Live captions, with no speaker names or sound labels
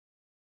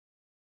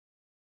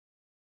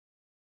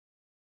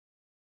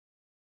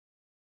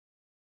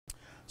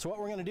So what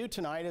we're going to do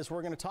tonight is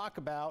we're going to talk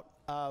about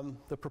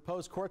the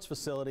proposed courts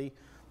facility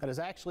that is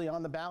actually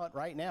on the ballot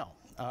right now.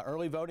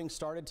 Early voting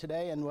started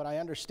today, and what I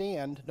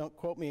understand, don't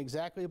quote me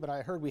exactly, but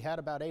I heard we had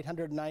about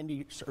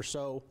 890 or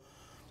so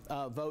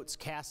votes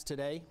cast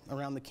today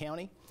around the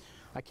county.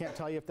 I can't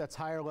tell you if that's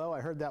high or low.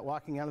 I heard that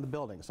walking out of the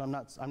building, so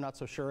I'm not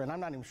so sure, and I'm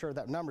not even sure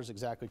that number is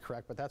exactly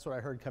correct, but that's what I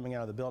heard coming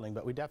out of the building.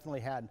 But we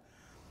definitely had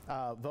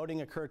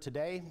voting occur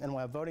today, and we'll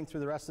have voting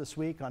through the rest of this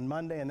week on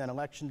Monday, and then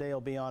Election Day will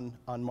be on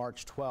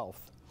March 12th.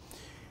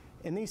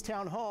 In these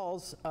town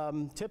halls,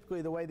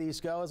 typically the way these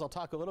go is I'll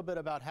talk a little bit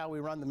about how we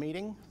run the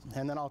meeting,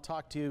 and then I'll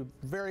talk to you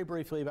very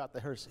briefly about the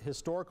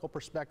historical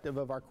perspective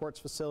of our courts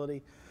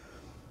facility,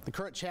 the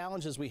current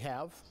challenges we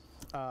have,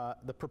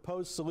 the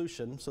proposed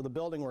solution, so the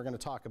building we're going to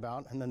talk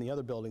about, and then the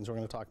other buildings we're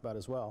going to talk about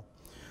as well,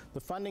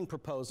 the funding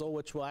proposal,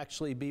 which will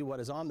actually be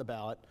what is on the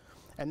ballot,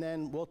 and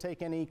then we'll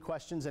take any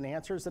questions and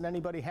answers that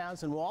anybody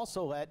has, and we'll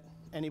also let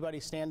anybody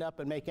stand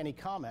up and make any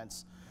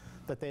comments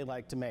that they'd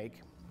like to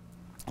make.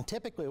 And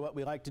typically what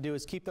we like to do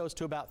is keep those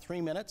to about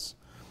 3 minutes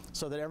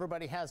so that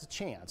everybody has a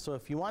chance. So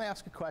if you want to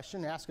ask a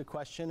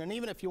question, and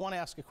even if you want to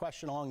ask a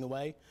question along the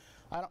way,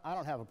 I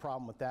don't have a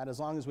problem with that as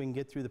long as we can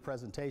get through the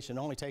presentation.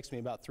 It only takes me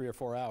about 3 or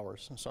 4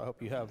 hours, so I hope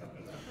you have.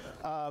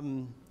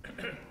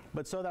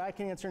 But so that I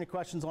can answer any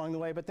questions along the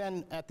way. But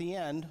then at the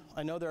end,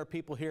 I know there are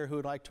people here who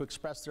would like to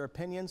express their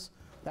opinions.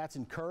 That's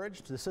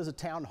encouraged. This is a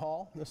town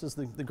hall. This is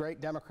the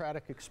great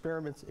democratic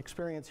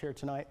experience here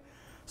tonight.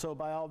 So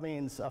by all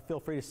means, feel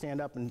free to stand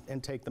up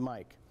and take the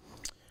mic.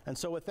 And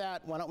so with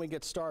that, why don't we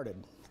get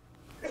started?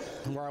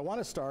 And where I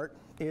want to start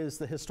is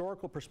the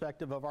historical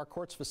perspective of our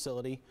courts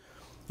facility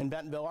in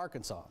Bentonville,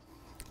 Arkansas.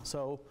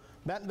 So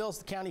Bentonville is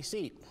the county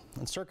seat,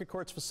 and circuit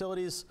courts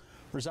facilities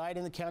reside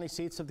in the county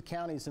seats of the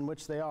counties in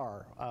which they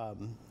are,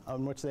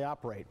 on which they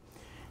operate.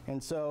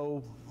 And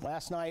so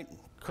last night,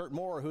 Kurt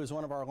Moore, who is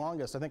one of our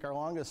longest, I think our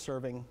longest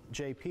serving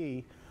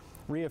JP,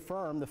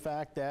 reaffirmed the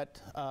fact that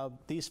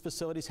these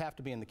facilities have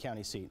to be in the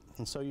county seat.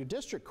 And so your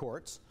district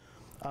courts,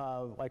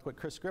 like what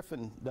Chris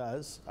Griffin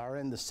does, are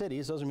in the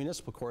cities. Those are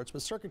municipal courts,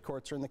 but circuit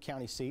courts are in the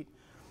county seat.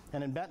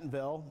 And in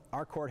Bentonville,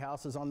 our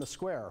courthouse is on the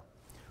square.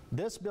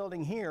 This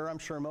building here, I'm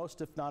sure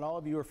most, if not all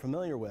of you are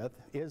familiar with,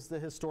 is the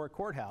historic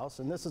courthouse.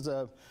 And this is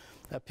a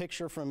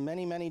picture from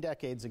many, many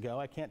decades ago.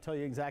 I can't tell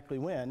you exactly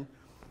when,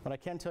 but I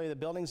can tell you the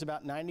building's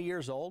about 90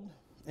 years old.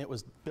 It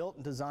was built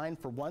and designed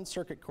for one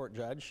circuit court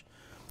judge,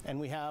 and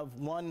we have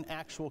one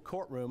actual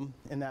courtroom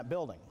in that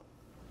building.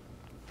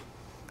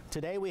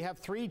 Today we have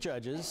 3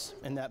 judges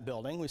in that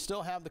building. We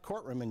still have the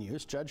courtroom in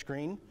use. Judge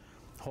Green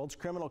holds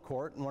criminal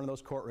court in one of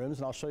those courtrooms,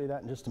 and I'll show you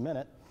that in just a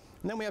minute.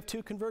 And then we have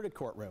 2 converted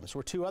courtrooms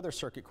where 2 other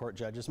circuit court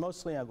judges,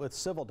 mostly with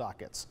civil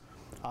dockets,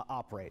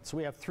 operate. So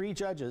we have 3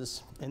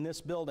 judges in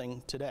this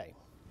building today.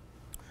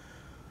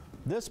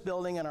 This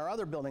building and our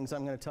other buildings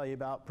I'm going to tell you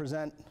about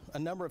present a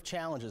number of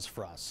challenges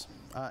for us.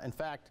 In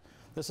fact,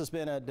 this has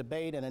been a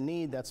debate and a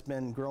need that's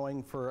been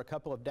growing for a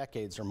couple of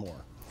decades or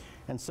more.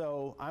 And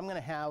so I'm going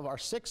to have our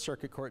 6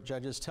 circuit court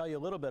judges tell you a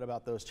little bit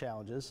about those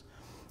challenges.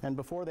 And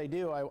before they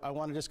do, I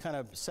want to just kind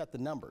of set the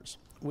numbers.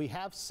 We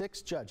have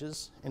 6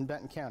 judges in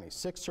Benton County,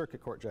 6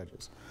 circuit court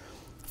judges.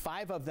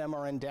 5 of them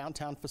are in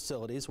downtown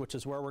facilities, which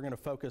is where we're going to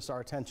focus our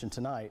attention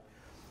tonight.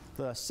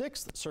 The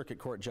 6th circuit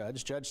court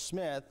judge, Judge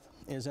Smith,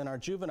 is in our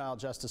juvenile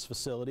justice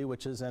facility,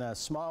 which is in a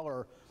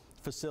smaller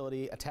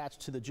facility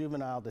attached to the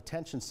juvenile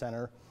detention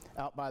center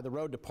out by the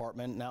road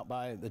department and out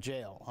by the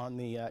jail on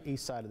the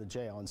east side of the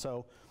jail. And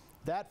so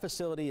that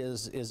facility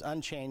is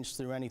unchanged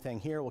through anything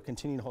here. We'll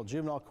continue to hold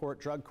juvenile court,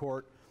 drug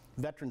court,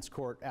 veterans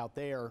court out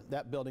there.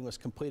 That building was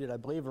completed, I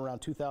believe, around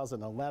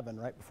 2011,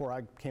 right before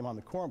I came on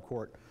the quorum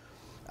court.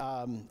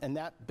 And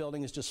that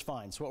building is just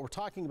fine. So what we're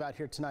talking about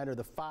here tonight are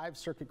the 5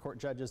 circuit court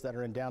judges that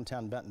are in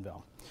downtown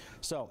Bentonville.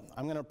 So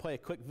I'm going to play a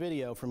quick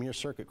video from your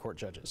circuit court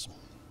judges.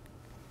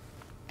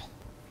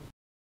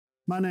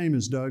 My name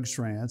is Doug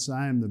Schrantz.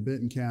 I am the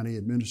Benton County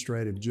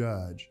Administrative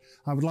Judge.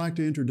 I would like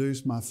to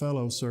introduce my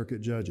fellow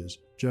circuit judges.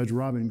 Judge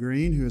Robin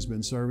Green, who has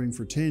been serving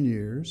for 10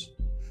 years.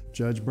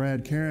 Judge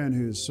Brad Caron,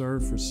 who has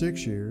served for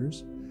 6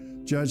 years.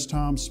 Judge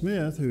Tom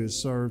Smith, who has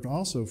served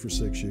also for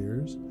 6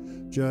 years.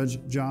 Judge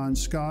John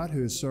Scott,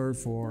 who has served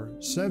for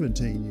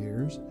 17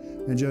 years.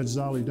 And Judge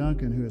Zolly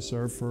Duncan, who has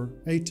served for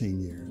 18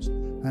 years.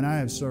 And I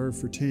have served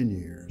for 10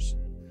 years.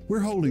 We're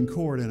holding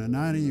court in a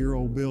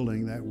 90-year-old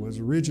building that was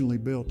originally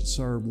built to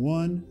serve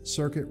one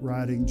circuit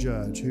riding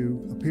judge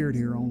who appeared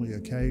here only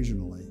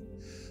occasionally.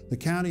 The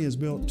county has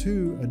built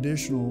 2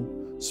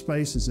 additional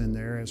spaces in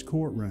there as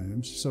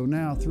courtrooms, so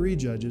now 3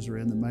 judges are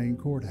in the main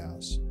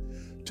courthouse.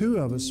 2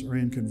 of us are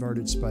in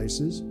converted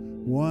spaces,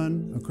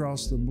 1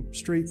 across the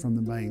street from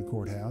the main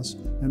courthouse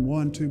and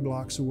 1 2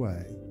 blocks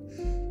away.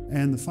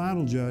 And the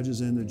final judge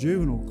is in the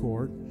juvenile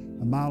court,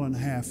 1.5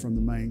 miles from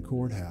the main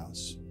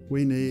courthouse.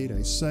 We need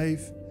a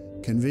safe,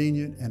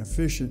 convenient, and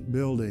efficient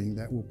building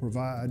that will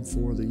provide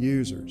for the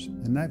users.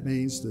 And that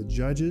means the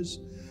judges,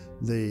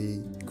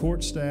 the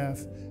court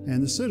staff,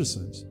 and the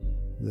citizens,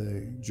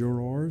 the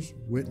jurors,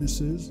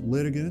 witnesses,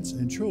 litigants,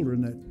 and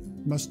children that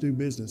must do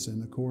business in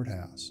the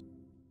courthouse.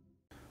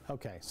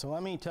 Okay, so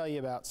let me tell you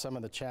about some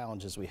of the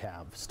challenges we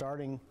have,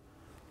 starting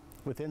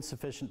with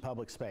insufficient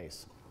public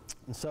space.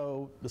 And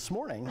so this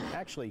morning,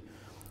 actually,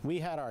 we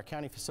had our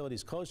county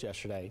facilities closed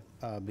yesterday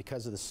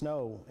because of the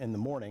snow in the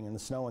morning, and the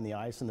snow and the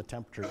ice and the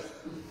temperatures.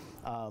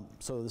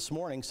 So this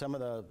morning, some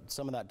of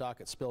that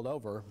docket spilled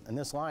over, and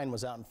this line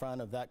was out in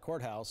front of that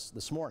courthouse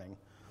this morning,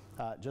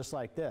 just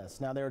like this.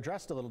 Now, they were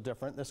dressed a little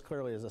different. This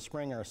clearly is a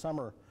spring or a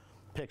summer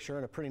picture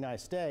and a pretty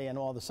nice day, and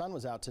while the sun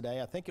was out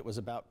today, I think it was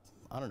about,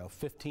 I don't know,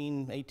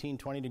 15, 18,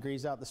 20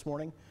 degrees out this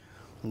morning,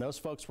 and those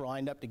folks were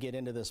lined up to get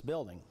into this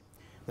building.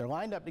 They're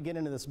lined up to get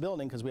into this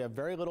building because we have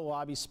very little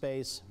lobby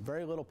space,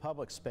 very little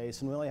public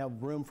space, and we only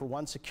have room for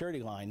one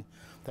security line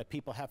that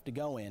people have to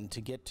go in to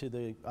get to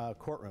the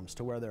courtrooms,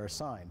 to where they're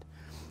assigned.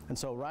 And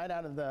so right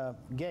out of the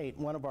gate,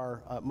 one of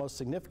our most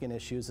significant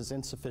issues is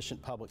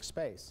insufficient public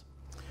space.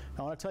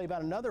 Now, I want to tell you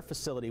about another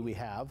facility we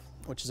have,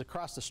 which is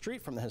across the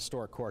street from the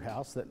historic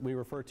courthouse that we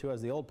refer to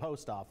as the old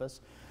post office.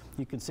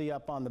 You can see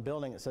up on the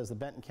building it says the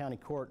Benton County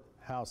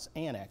Courthouse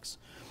Annex.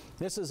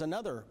 This is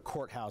another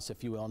courthouse,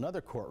 if you will,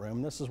 another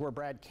courtroom. This is where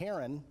Brad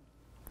Karen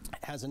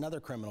has another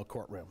criminal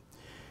courtroom.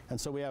 And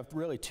so we have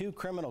really two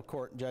criminal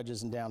court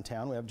judges in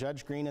downtown. We have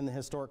Judge Green in the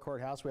historic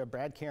courthouse. We have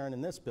Brad Karen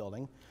in this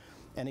building.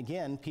 And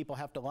again, people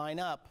have to line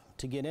up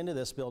to get into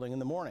this building in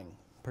the morning,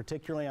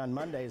 particularly on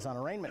Mondays, on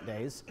arraignment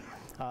days.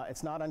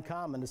 It's not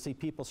uncommon to see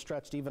people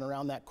stretched even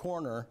around that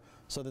corner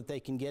so that they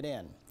can get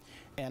in.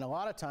 And a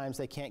lot of times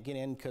they can't get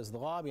in because the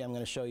lobby I'm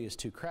going to show you is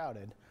too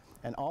crowded.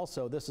 And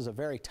also, this is a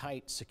very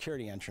tight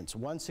security entrance,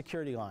 one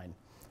security line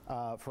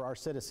for our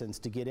citizens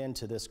to get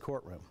into this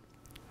courtroom.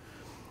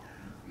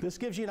 This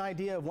gives you an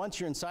idea of, once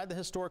you're inside the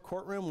historic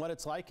courtroom, what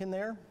it's like in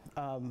there.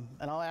 And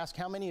I'll ask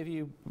how many of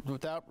you,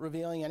 without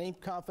revealing any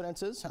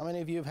confidences, how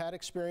many of you have had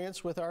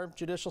experience with our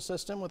judicial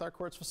system, with our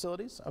courts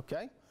facilities?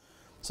 Okay.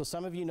 So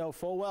some of you know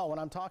full well what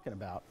I'm talking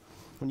about.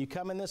 When you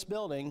come in this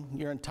building,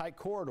 you're in tight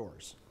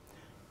corridors.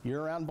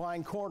 You're around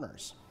blind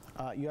corners.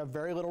 You have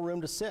very little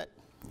room to sit.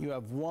 You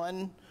have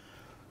one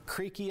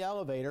creaky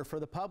elevator for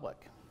the public.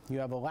 You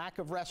have a lack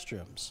of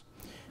restrooms.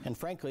 And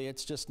frankly,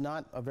 it's just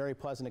not a very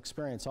pleasant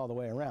experience all the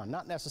way around.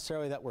 Not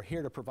necessarily that we're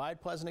here to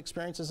provide pleasant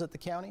experiences at the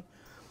county,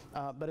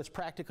 but it's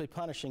practically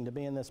punishing to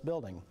be in this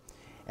building.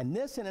 And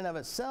this in and of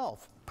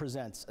itself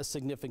presents a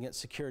significant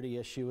security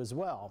issue as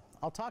well.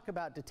 I'll talk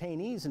about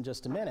detainees in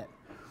just a minute,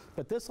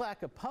 but this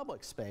lack of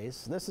public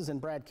space, this is in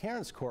Brad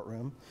Karen's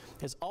courtroom,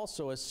 is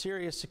also a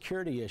serious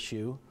security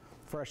issue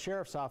for our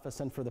sheriff's office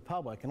and for the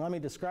public. And let me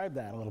describe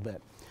that a little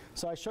bit.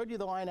 So I showed you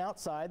the line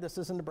outside. This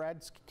is in the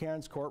Brad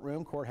Karen's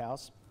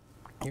courthouse.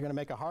 You're going to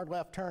make a hard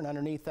left turn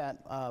underneath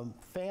that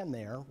fan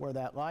there where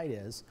that light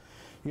is.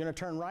 You're going to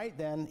turn right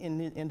then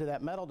into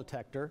that metal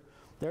detector.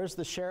 There's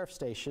the sheriff's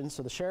station.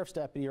 So the sheriff's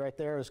deputy right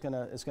there is going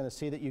to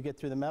see that you get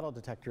through the metal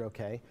detector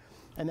okay.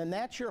 And then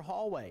that's your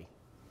hallway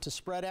to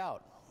spread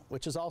out,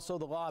 which is also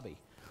the lobby.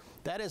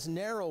 That is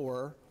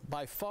narrower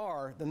by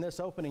far than this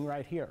opening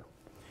right here.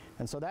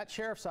 And so that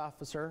sheriff's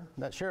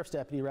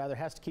deputy rather,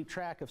 has to keep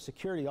track of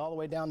security all the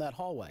way down that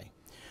hallway.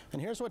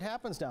 And here's what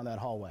happens down that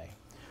hallway.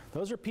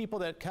 Those are people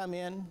that come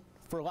in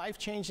for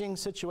life-changing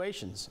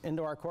situations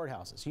into our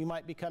courthouses. You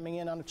might be coming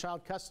in on a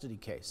child custody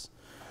case.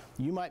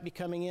 You might be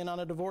coming in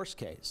on a divorce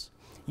case.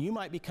 You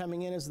might be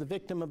coming in as the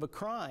victim of a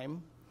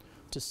crime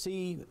to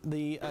see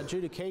the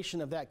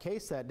adjudication of that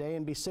case that day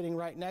and be sitting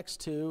right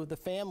next to the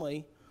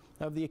family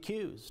of the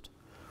accused.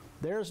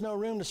 There's no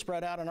room to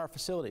spread out in our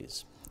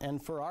facilities.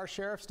 And for our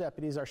sheriff's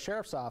deputies, our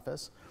sheriff's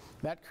office,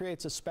 that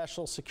creates a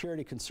special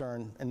security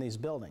concern in these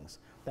buildings,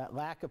 that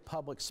lack of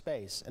public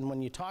space. And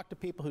when you talk to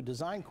people who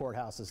design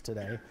courthouses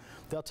today,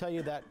 they'll tell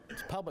you that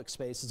public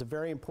space is a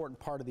very important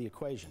part of the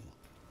equation.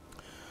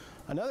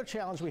 Another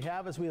challenge we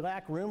have is we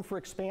lack room for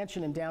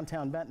expansion in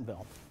downtown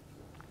Bentonville.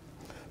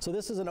 So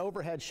this is an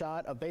overhead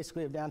shot of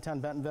basically of downtown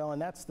Bentonville,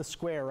 and that's the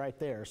square right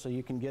there, so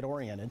you can get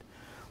oriented.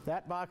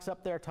 That box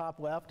up there top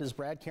left is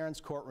Brad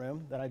Karen's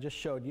courtroom that I just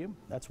showed you.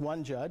 That's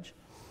one judge.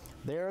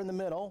 There in the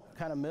middle,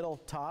 kind of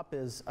middle top,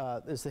 is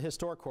the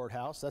historic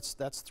courthouse.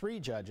 That's three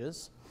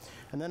judges.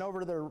 And then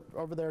over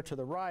there to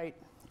the right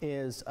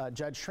is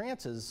Judge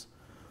Schrantz's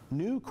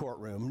new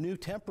courtroom, new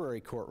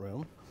temporary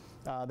courtroom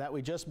that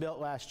we just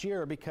built last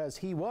year, because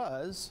he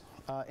was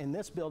in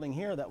this building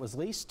here that was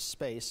leased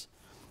space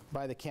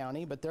by the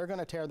county, but they're going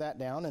to tear that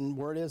down, and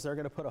word is they're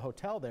going to put a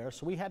hotel there,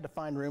 so we had to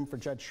find room for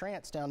Judge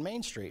Schrantz down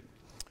Main Street.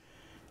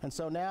 And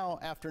so now,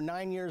 after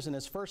 9 years in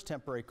his first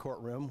temporary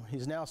courtroom,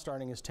 he's now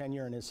starting his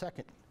tenure in his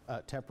second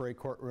temporary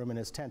courtroom in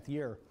his 10th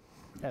year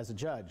as a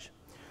judge.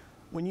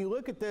 When you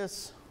look at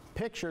this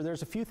picture,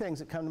 there's a few things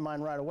that come to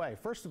mind right away.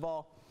 First of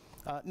all,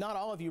 not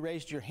all of you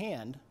raised your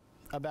hand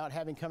about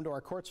having come to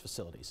our courts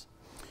facilities.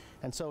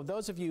 And so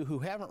those of you who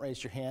haven't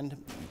raised your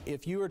hand,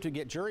 if you were to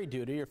get jury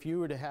duty, or if you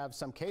were to have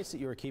some case that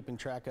you were keeping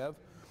track of,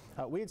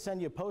 we'd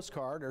send you a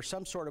postcard or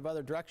some sort of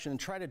other direction and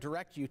try to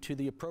direct you to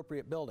the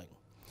appropriate building.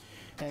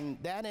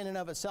 And that in and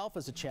of itself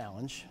is a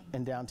challenge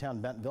in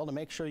downtown Bentonville to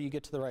make sure you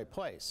get to the right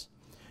place.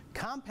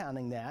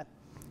 Compounding that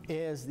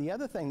is the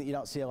other thing that you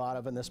don't see a lot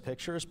of in this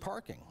picture is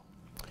parking.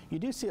 You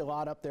do see a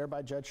lot up there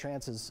by Judge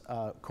Schrantz's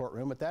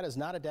courtroom, but that is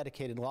not a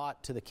dedicated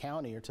lot to the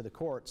county or to the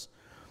courts.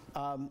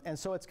 And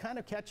so it's kind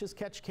of catch as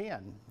catch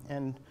can.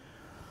 And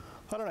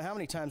I don't know how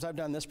many times I've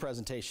done this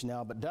presentation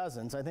now, but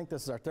dozens. I think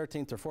this is our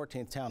 13th or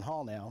 14th town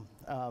hall now.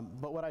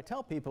 But what I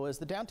tell people is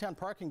the downtown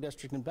parking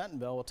district in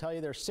Bentonville will tell you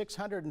there's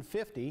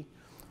 650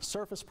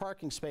 surface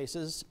parking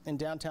spaces in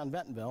downtown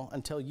Bentonville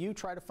until you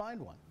try to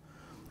find one.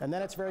 And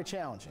then it's very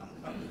challenging.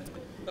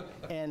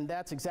 And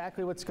that's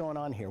exactly what's going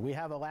on here. We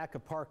have a lack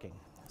of parking.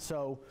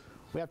 So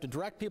we have to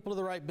direct people to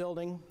the right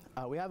building.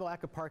 We have a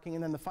lack of parking.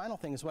 And then the final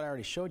thing is what I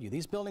already showed you.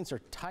 These buildings are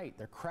tight,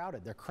 they're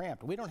crowded, they're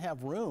cramped. We don't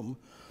have room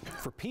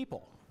for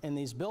people in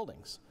these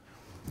buildings.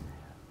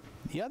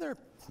 The other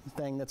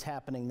thing that's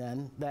happening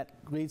then that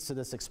leads to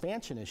this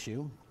expansion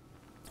issue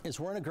is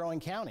we're in a growing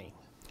county.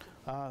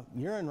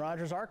 You're in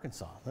Rogers,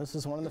 Arkansas. This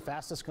is one of the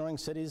fastest growing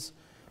cities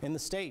in the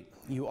state.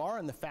 You are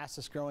in the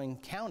fastest growing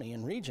county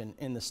and region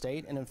in the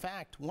state, and in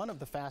fact, one of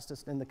the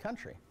fastest in the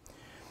country.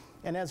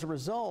 And as a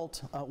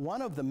result,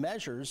 one of the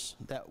measures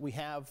that we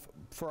have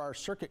for our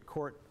circuit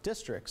court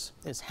districts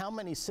is how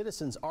many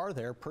citizens are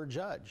there per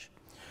judge.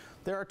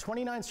 There are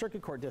 29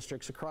 circuit court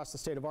districts across the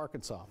state of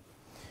Arkansas.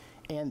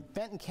 And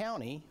Benton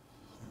County,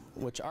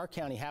 which our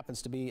county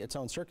happens to be its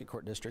own circuit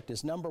court district,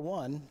 is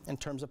 #1 in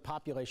terms of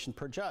population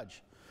per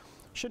judge.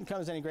 Shouldn't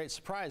come as any great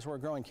surprise, we're a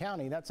growing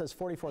county. That says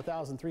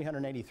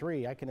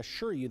 44,383. I can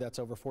assure you that's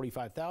over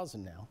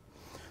 45,000 now.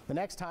 The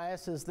next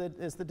highest is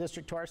the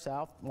district to our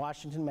south,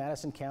 Washington,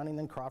 Madison County, and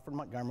then Crawford,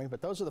 Montgomery.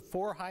 But those are the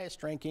 4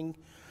 highest ranking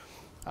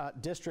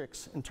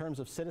districts in terms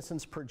of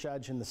citizens per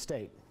judge in the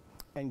state,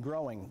 and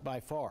growing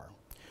by far.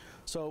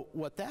 So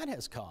what that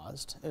has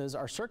caused is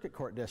our circuit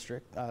court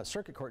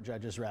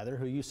judges rather,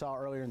 who you saw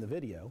earlier in the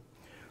video,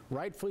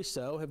 rightfully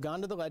so, have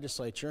gone to the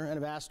legislature and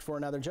have asked for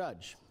another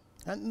judge.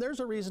 And there's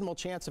a reasonable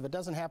chance if it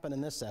doesn't happen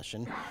in this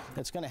session,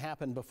 it's going to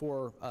happen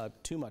before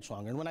too much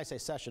longer. And when I say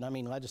session, I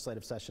mean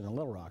legislative session in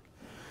Little Rock.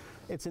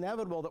 It's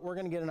inevitable that we're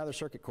going to get another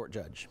circuit court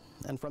judge.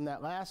 And from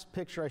that last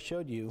picture I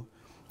showed you,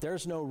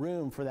 there's no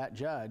room for that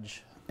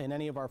judge in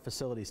any of our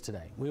facilities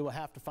today. We will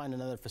have to find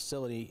another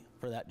facility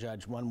for that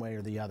judge one way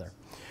or the other.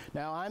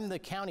 Now, I'm the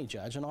county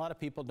judge, and a lot of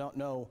people don't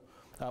know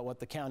what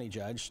the county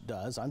judge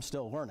does. I'm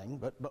still learning,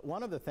 but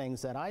one of the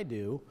things that I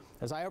do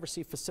is I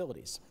oversee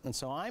facilities. And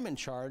so I'm in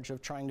charge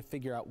of trying to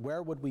figure out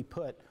where would we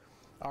put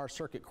our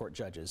circuit court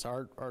judges,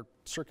 our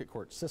circuit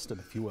court system,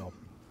 if you will.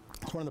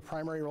 It's one of the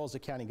primary roles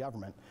of county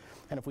government.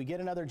 And if we get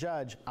another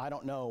judge, I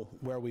don't know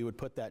where we would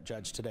put that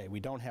judge today.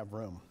 We don't have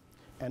room,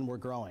 and we're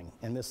growing,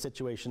 and this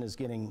situation is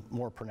getting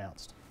more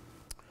pronounced.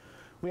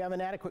 We have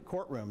inadequate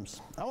courtrooms.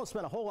 I won't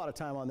spend a whole lot of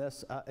time on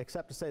this,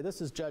 except to say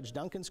this is Judge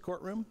Duncan's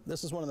courtroom.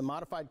 This is one of the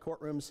modified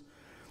courtrooms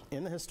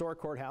in the historic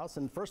courthouse.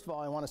 And first of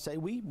all, I want to say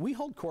we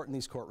hold court in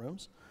these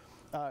courtrooms.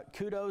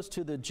 Kudos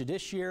to the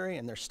judiciary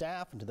and their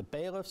staff, and to the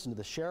bailiffs, and to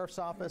the sheriff's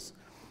office,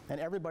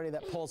 and everybody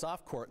that pulls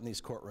off court in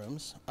these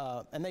courtrooms.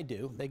 And they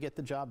do. They get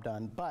the job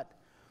done. But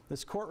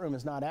this courtroom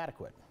is not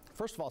adequate.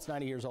 First of all, it's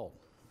 90 years old.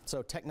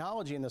 So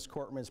technology in this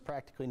courtroom is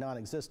practically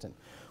non-existent.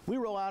 We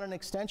roll out an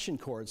extension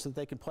cord so that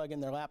they can plug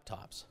in their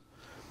laptops.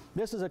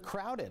 This is a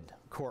crowded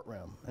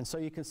courtroom, and so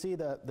you can see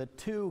the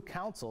 2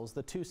 counsels,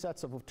 the 2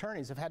 sets of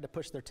attorneys have had to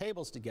push their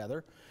tables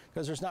together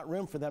because there's not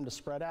room for them to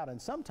spread out. And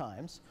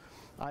sometimes,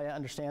 I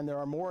understand, there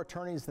are more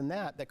attorneys than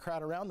that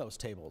crowd around those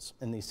tables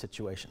in these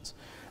situations.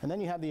 And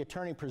then you have the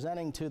attorney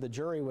presenting to the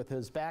jury with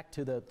his back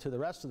to the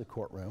rest of the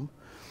courtroom.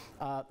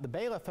 The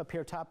bailiff up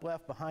here, top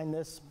left, behind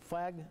this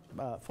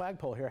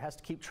flagpole here, has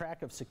to keep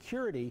track of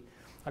security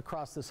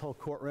across this whole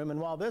courtroom. And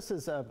while this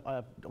is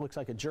looks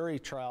like a jury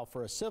trial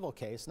for a civil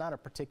case, not a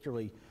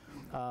particularly,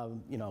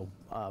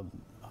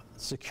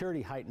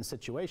 security heightened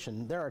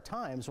situation, there are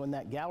times when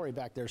that gallery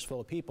back there is full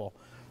of people.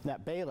 And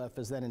that bailiff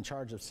is then in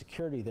charge of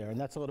security there, and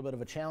that's a little bit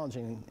of a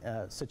challenging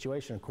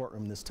situation in a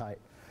courtroom this tight.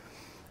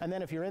 And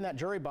then if you're in that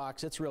jury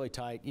box, it's really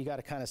tight. You got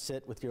to kind of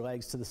sit with your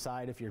legs to the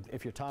side if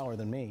you're taller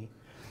than me.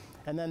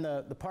 And then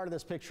the part of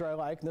this picture I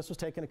like, and this was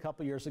taken a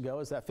couple years ago,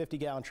 is that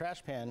 50-gallon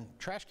trash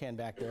can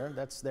back there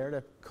that's there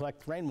to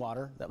collect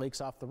rainwater that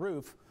leaks off the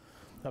roof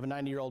of a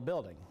 90-year-old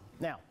building.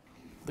 Now,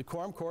 the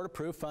quorum court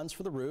approved funds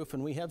for the roof,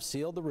 and we have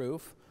sealed the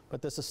roof,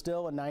 but this is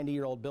still a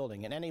 90-year-old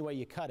building. And any way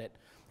you cut it,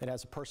 it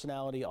has a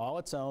personality all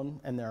its own,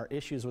 and there are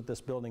issues with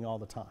this building all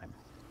the time.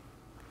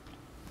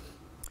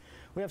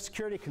 We have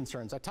security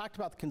concerns. I talked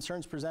about the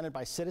concerns presented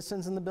by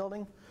citizens in the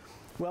building.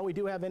 Well, we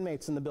do have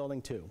inmates in the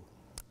building too.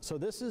 So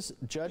this is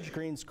Judge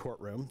Green's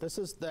courtroom. This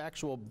is the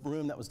actual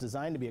room that was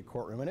designed to be a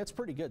courtroom, and it's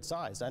pretty good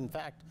size. In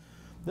fact,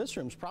 this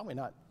room's probably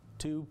not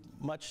too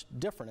much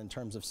different in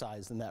terms of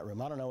size than that room.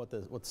 I don't know what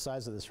the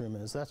size of this room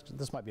is.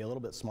 This might be a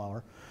little bit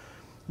smaller.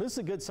 This is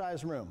a good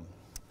sized room.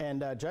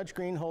 And Judge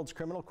Green holds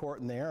criminal court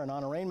in there, and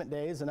on arraignment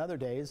days and other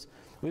days,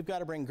 we've got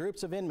to bring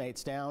groups of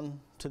inmates down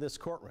to this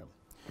courtroom.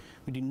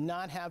 We do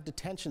not have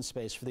detention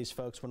space for these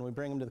folks when we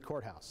bring them to the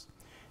courthouse.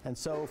 And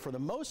so for the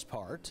most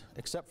part,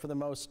 except for the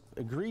most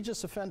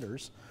egregious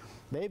offenders,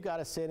 they've got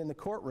to sit in the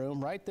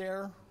courtroom right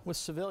there with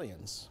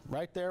civilians,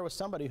 right there with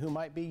somebody who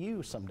might be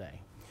you someday.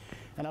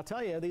 And I'll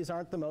tell you, these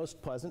aren't the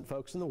most pleasant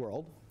folks in the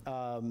world.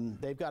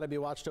 They've got to be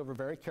watched over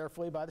very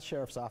carefully by the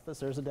sheriff's office.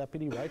 There's a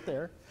deputy right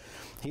there.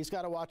 He's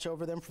got to watch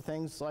over them for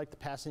things like the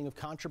passing of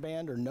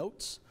contraband or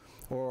notes,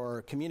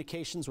 or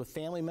communications with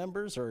family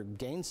members, or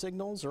gain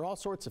signals, or all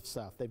sorts of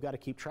stuff they've got to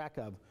keep track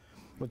of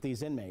with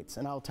these inmates.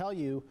 And I'll tell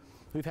you,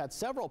 we've had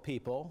several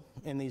people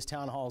in these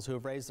town halls who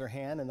have raised their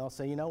hand and they'll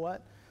say, you know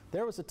what,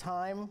 there was a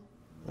time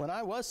when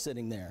I was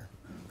sitting there,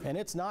 and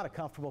it's not a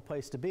comfortable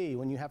place to be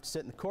when you have to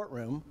sit in the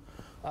courtroom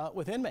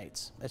with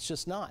inmates. It's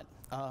just not.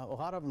 A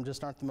lot of them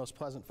just aren't the most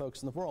pleasant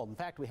folks in the world. In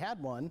fact, we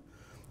had one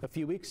a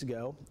few weeks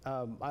ago.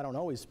 I don't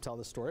always tell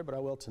this story, but I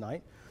will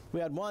tonight. We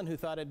had one who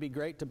thought it'd be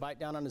great to bite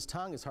down on his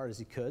tongue as hard as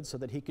he could so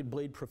that he could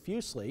bleed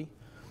profusely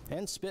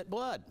and spit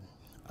blood.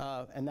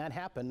 And that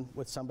happened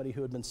with somebody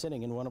who had been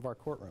sitting in one of our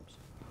courtrooms.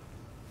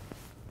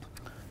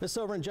 This is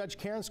over in Judge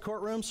Karen's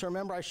courtroom. So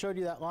remember, I showed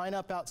you that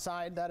lineup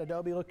outside that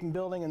Adobe-looking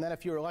building, and then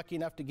if you were lucky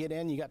enough to get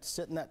in, you got to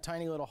sit in that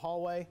tiny little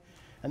hallway.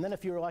 And then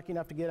if you were lucky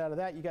enough to get out of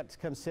that, you got to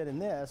come sit in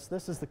this.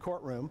 This is the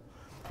courtroom.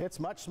 It's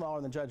much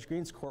smaller than Judge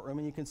Green's courtroom,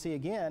 and you can see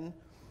again,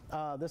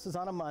 this is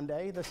on a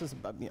Monday. This is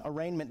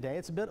arraignment day.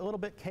 It's a little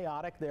bit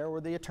chaotic there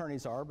where the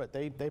attorneys are, but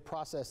they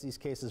process these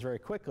cases very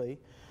quickly.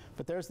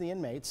 But there's the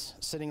inmates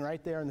sitting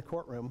right there in the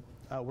courtroom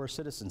where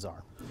citizens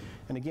are.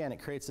 And again,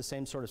 it creates the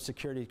same sort of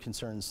security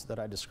concerns that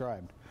I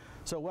described.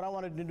 So what I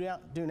wanted to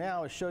do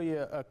now is show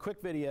you a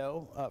quick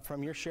video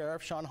from your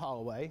sheriff, Sean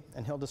Holloway,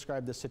 and he'll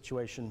describe this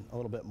situation a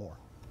little bit more.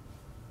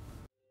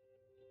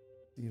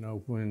 You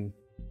know, when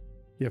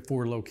you have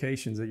 4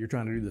 locations that you're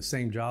trying to do the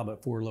same job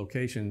at 4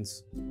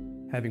 locations,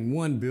 having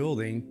one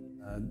building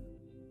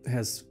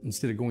has,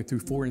 instead of going through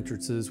 4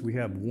 entrances, we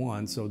have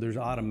 1, so there's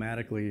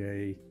automatically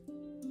a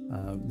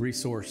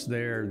resource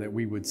there that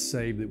we would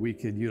save that we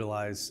could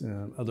utilize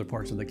other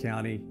parts of the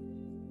county,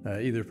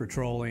 either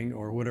patrolling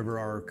or whatever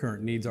our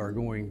current needs are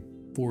going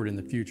forward in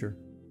the future.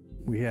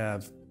 We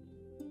have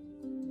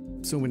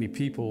so many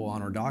people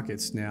on our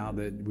dockets now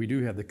that we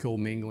do have the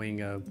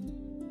co-mingling of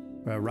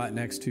right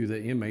next to the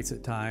inmates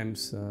at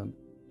times,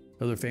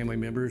 other family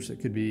members. It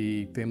could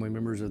be family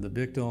members of the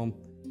victim.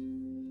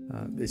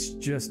 It's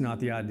just not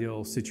the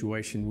ideal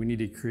situation. We need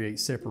to create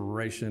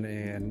separation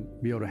and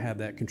be able to have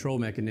that control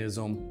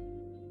mechanism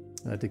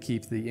to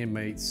keep the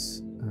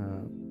inmates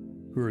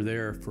who are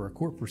there for a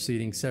court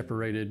proceeding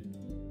separated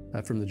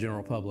from the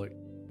general public.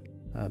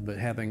 But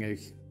having a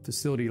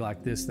facility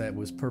like this that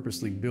was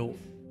purposely built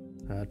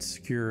to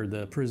secure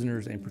the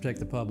prisoners and protect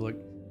the public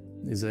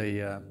is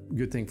a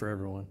good thing for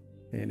everyone.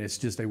 And it's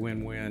just a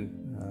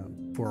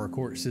win-win for our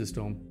court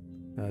system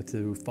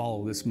to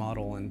follow this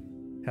model and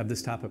have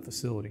this type of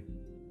facility.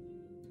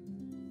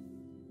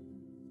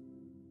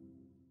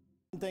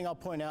 One thing I'll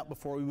point out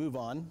before we move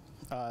on,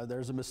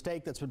 there's a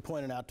mistake that's been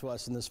pointed out to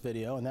us in this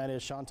video, and that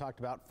is Sean talked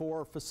about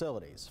 4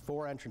 facilities,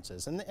 4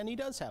 entrances, and he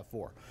does have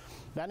 4.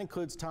 That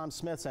includes Tom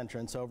Smith's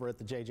entrance over at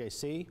the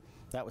JJC.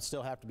 That would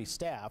still have to be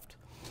staffed.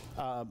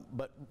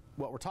 But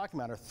what we're talking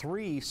about are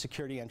 3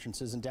 security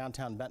entrances in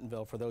downtown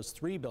Bentonville for those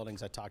 3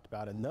 buildings I talked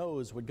about, and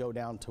those would go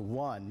down to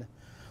 1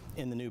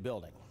 in the new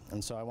building.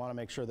 And so I want to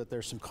make sure that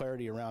there's some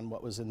clarity around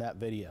what was in that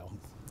video.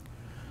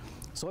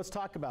 So let's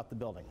talk about the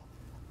building.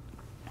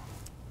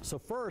 So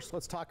first,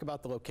 let's talk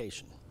about the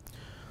location.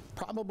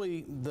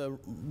 Probably the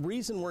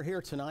reason we're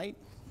here tonight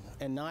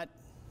and not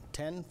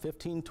 10,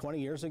 15, 20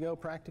 years ago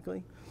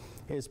practically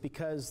is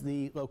because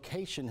the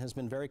location has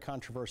been very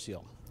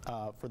controversial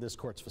for this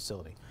court's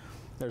facility.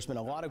 There's been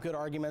a lot of good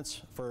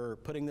arguments for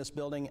putting this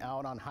building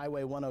out on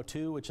Highway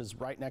 102, which is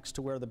right next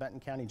to where the Benton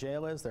County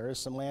Jail is. There is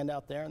some land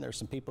out there, and there's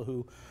some people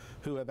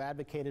who have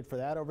advocated for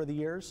that over the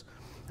years.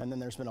 And then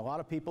there's been a lot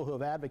of people who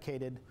have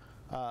advocated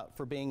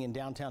for being in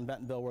downtown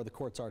Bentonville where the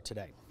courts are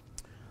today.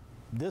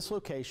 This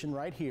location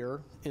right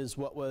here is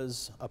what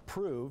was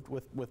approved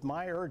with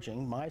my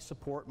urging, my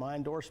support, my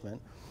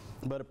endorsement,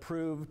 but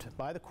approved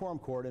by the Quorum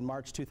Court in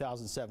March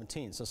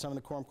 2017. So some of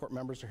the Quorum Court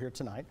members are here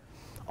tonight.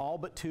 All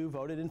but 2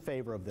 voted in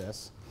favor of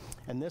this.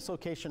 And this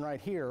location right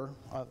here,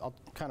 I'll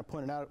kind of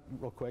point it out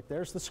real quick.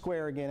 There's the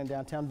square again in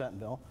downtown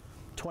Bentonville,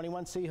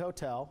 21C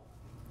Hotel,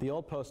 the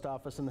old post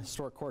office, and the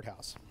historic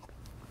courthouse.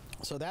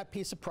 So that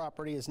piece of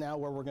property is now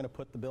where we're going to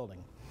put the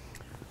building.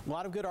 A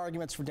lot of good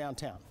arguments for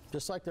downtown,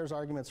 just like there's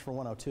arguments for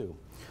 102.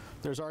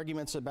 There's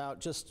arguments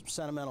about just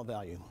sentimental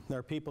value. There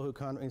are people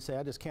who say,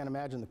 I just can't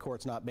imagine the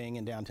courts not being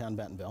in downtown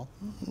Bentonville.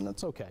 And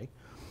that's okay.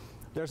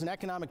 There's an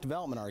economic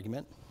development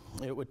argument.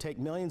 It would take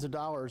millions of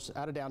dollars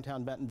out of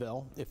downtown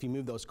Bentonville if you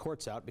move those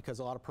courts out, because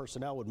a lot of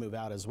personnel would move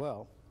out as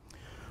well.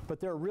 But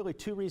there are really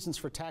 2 reasons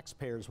for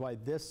taxpayers why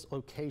this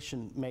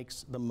location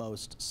makes the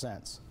most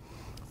sense.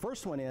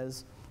 First one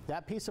is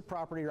that piece of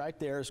property right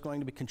there is going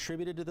to be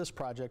contributed to this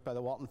project by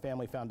the Walton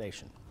Family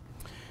Foundation.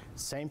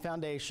 Same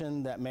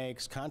foundation that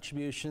makes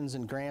contributions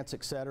and grants,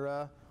 et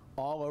cetera,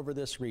 all over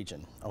this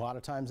region. A lot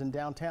of times in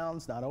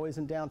downtowns, not always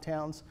in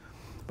downtowns.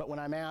 But when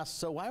I'm asked,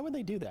 so why would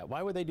they do that?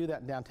 Why would they do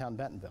that in downtown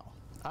Bentonville?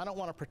 I don't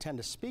want to pretend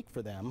to speak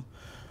for them,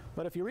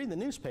 but if you read the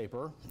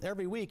newspaper,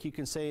 every week you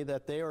can say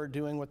that they are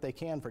doing what they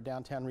can for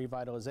downtown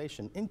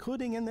revitalization,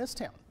 including in this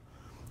town.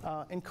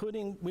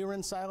 including, we were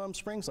in Siloam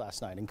Springs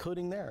last night,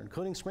 including there,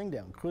 including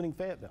Springdale, including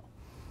Fayetteville.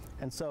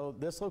 And so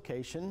this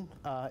location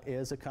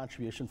is a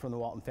contribution from the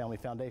Walton Family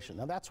Foundation.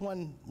 Now that's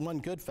one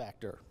good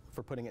factor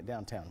for putting it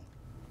downtown.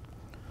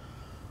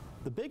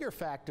 The bigger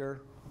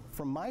factor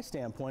from my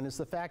standpoint is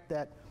the fact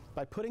that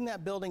by putting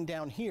that building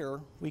down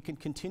here, we can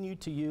continue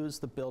to use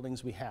the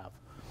buildings we have.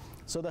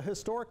 So the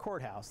historic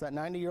courthouse, that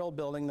 90-year-old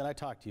building that I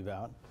talked to you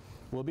about,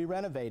 will be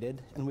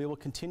renovated, and we will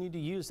continue to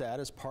use that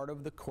as part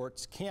of the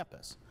court's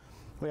campus.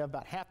 We have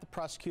about half the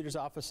prosecutor's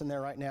office in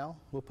there right now.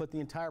 We'll put the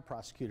entire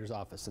prosecutor's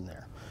office in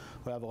there.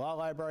 We'll have a law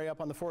library up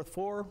on the 4th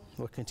floor.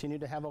 We'll continue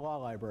to have a law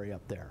library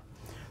up there.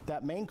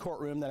 That main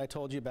courtroom that I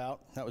told you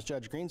about, that was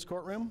Judge Green's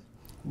courtroom,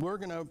 we're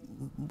going to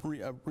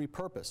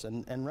repurpose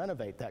and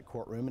renovate that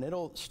courtroom, and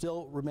it'll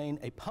still remain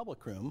a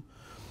public room,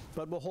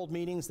 but we'll hold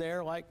meetings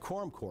there like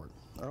quorum court,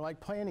 or like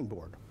planning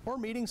board, or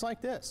meetings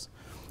like this,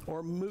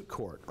 or moot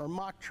court, or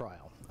mock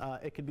trial.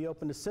 It could be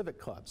open to civic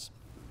clubs.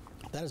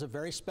 That is a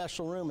very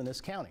special room in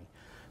this county.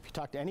 If you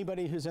talk to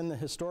anybody who's in the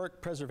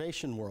historic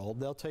preservation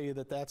world, they'll tell you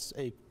that that's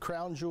a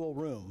crown jewel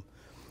room,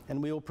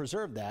 and we will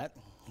preserve that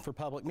for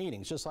public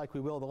meetings, just like we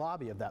will the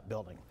lobby of that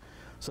building.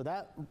 So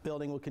that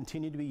building will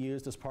continue to be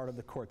used as part of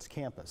the court's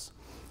campus.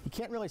 You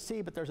can't really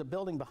see, but there's a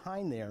building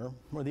behind there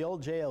where the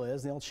old jail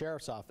is, the old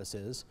sheriff's office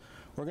is.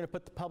 We're going to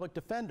put the public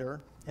defender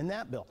in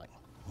that building.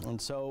 And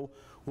so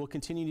we'll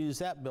continue to use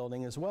that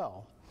building as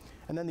well.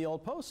 And then the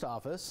old post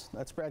office,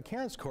 that's Brad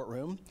Caron's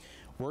courtroom,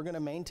 we're going to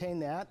maintain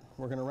that,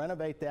 we're going to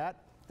renovate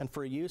that, and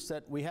for a use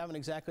that we haven't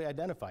exactly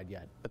identified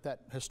yet. But that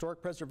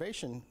historic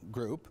preservation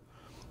group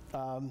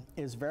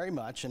is very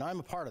much, and I'm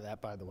a part of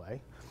that, by the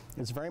way,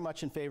 is very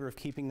much in favor of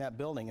keeping that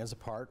building as a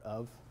part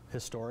of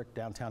historic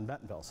downtown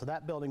Bentonville. So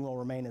that building will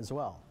remain as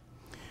well.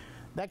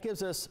 That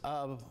gives us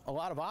a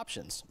lot of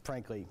options,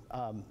 frankly,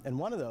 and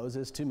one of those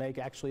is to make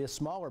actually a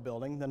smaller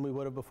building than we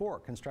would have before,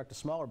 construct a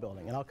smaller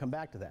building, and I'll come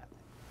back to that.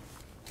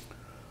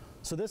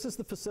 So this is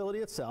the facility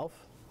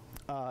itself.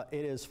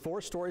 It is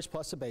 4 stories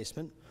plus a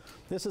basement.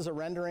 This is a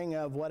rendering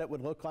of what it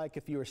would look like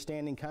if you were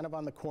standing kind of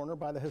on the corner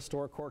by the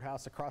historic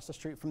courthouse across the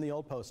street from the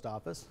old post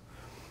office.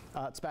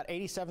 It's about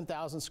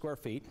 87,000 square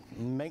feet.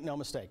 Make no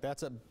mistake,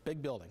 that's a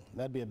big building.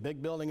 That'd be a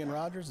big building in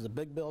Rogers, it's a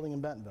big building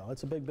in Bentonville.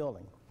 It's a big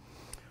building.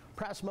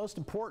 Perhaps most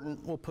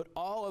important, we'll put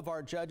all of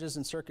our judges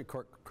and circuit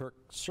court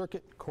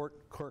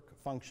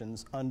clerk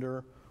functions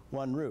under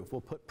one roof.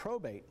 We'll put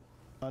probate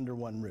under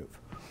one roof.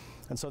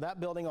 And so that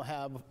building will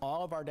have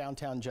all of our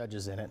downtown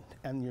judges in it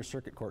and your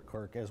circuit court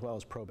clerk as well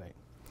as probate.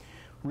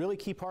 Really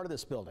key part of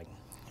this building.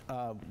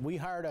 We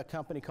hired a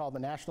company called the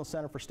National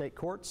Center for State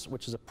Courts,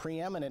 which is a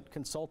preeminent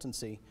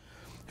consultancy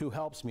who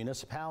helps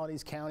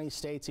municipalities, counties,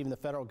 states, even the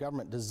federal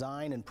government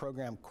design and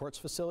program courts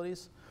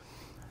facilities.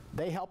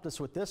 They helped us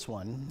with this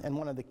one, and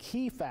one of the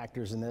key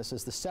factors in this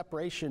is the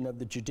separation of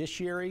the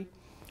judiciary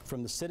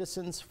from the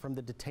citizens, from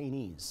the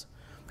detainees.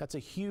 That's a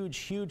huge,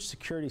 huge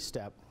security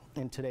step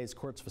in today's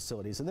courts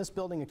facilities, and this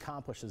building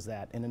accomplishes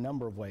that in a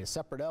number of ways.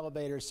 Separate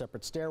elevators,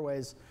 separate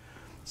stairways,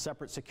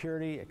 separate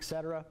security,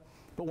 etc.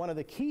 But one of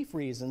the key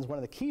reasons, one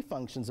of the key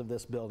functions of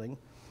this building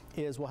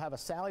is we'll have a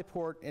sally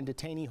port and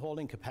detainee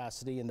holding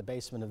capacity in the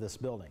basement of this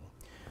building.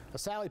 A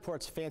sally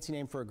port's a fancy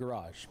name for a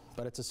garage,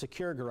 but it's a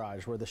secure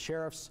garage where the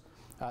sheriff's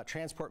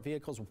transport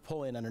vehicles will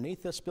pull in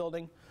underneath this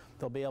building.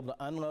 They'll be able to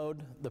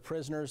unload the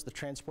prisoners, the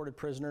transported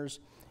prisoners,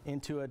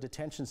 into a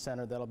detention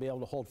center that'll be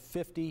able to hold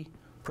 50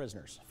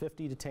 prisoners,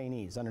 50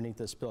 detainees underneath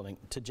this building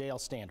to jail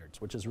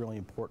standards, which is really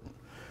important.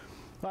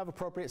 We'll have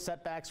appropriate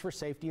setbacks for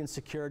safety and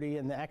security,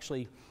 and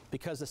actually,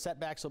 because the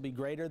setbacks will be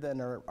greater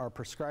than are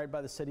prescribed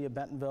by the city of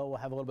Bentonville, we'll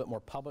have a little bit more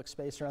public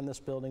space around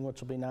this building,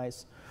 which will be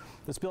nice.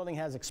 This building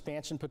has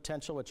expansion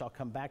potential, which I'll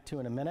come back to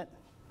in a minute.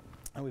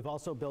 And we've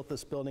also built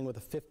this building with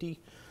a 50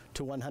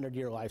 to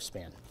 100-year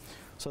lifespan.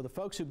 So the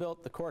folks who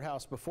built the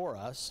courthouse before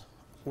us,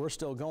 we're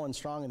still going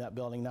strong in that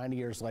building 90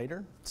 years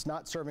later. It's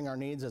not serving our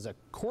needs as a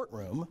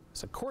courtroom,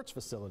 it's a courts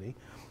facility,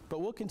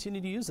 but we'll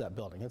continue to use that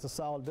building. It's a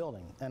solid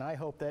building. And I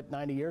hope that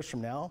 90 years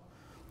from now,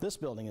 this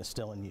building is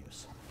still in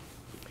use.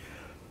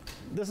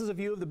 This is a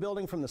view of the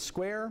building from the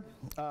square.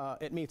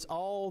 It meets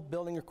all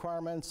building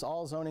requirements,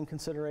 all zoning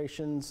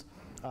considerations.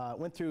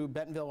 Went through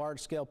Bentonville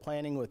large-scale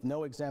planning with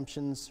no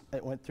exemptions.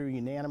 It went through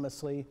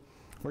unanimously.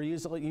 We're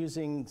usually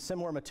using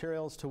similar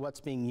materials to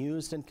what's being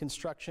used in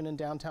construction in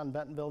downtown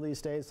Bentonville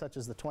these days, such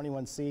as the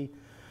 21C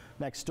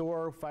next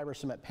door, fiber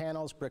cement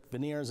panels, brick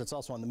veneers. It's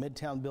also on the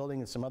Midtown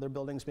building and some other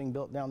buildings being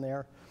built down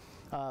there.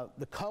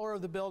 The color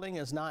of the building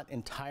is not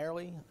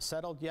entirely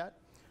settled yet,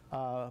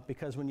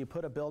 because when you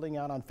put a building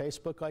out on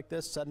Facebook like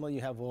this, suddenly you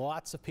have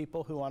lots of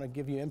people who want to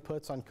give you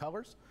inputs on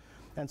colors.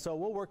 And so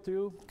we'll work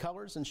through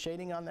colors and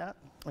shading on that,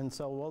 and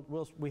so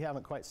we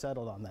haven't quite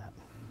settled on that.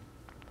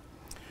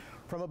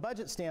 From a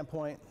budget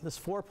standpoint, this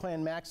floor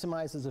plan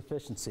maximizes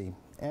efficiency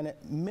and it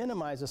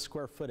minimizes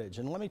square footage,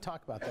 and let me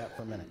talk about that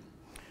for a minute.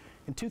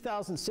 In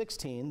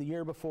 2016, the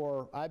year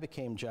before I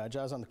became judge,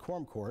 I was on the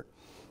quorum court.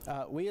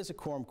 We as a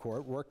quorum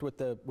court worked with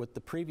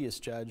the previous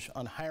judge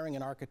on hiring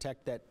an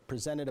architect that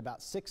presented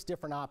about 6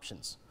 different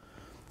options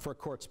for a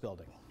courts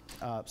building.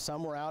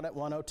 Some were out at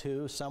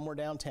 102, some were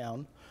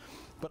downtown,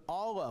 but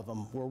all of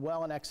them were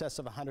well in excess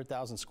of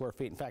 100,000 square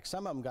feet. In fact,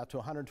 some of them got to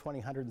 120,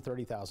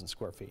 130,000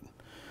 square feet.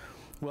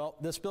 Well,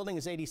 this building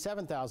is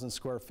 87,000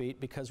 square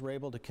feet because we're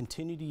able to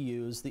continue to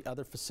use the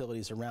other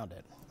facilities around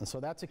it. And so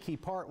that's a key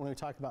part when we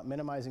talk about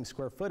minimizing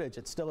square footage.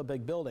 It's still a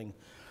big building,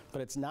 but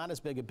it's not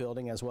as big a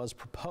building as was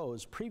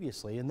proposed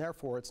previously, and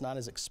therefore it's not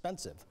as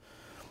expensive.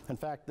 In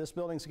fact, this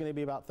building's going to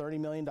be about $30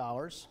 million,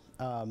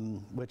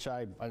 which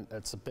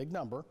it's a big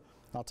number.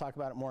 I'll talk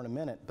about it more in a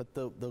minute, but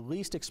the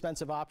least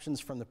expensive options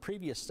from the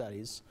previous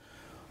studies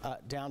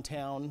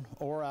downtown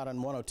or out on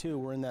 102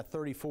 were in that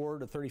 $34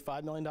 to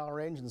 $35 million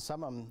range, and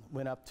some of them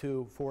went up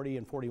to $40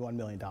 and $41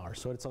 million.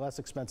 So it's a less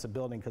expensive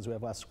building because we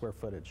have less square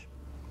footage.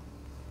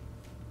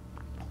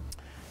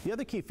 The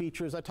other key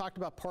feature is I talked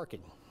about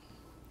parking.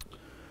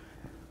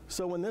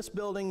 So when this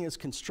building is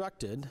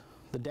constructed,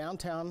 the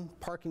downtown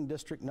parking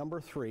district number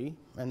 3,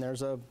 and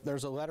there's a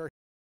letter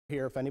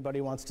here if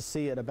anybody wants to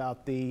see it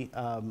about the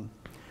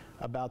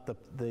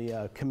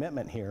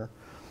commitment here.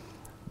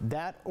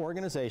 That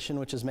organization,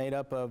 which is made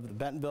up of the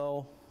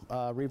Bentonville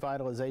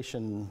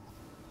Revitalization,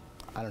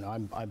 I don't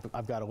know,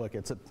 I've got to look.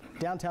 It's a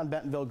Downtown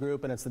Bentonville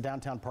group and it's the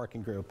Downtown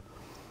Parking Group,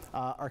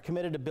 are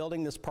committed to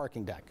building this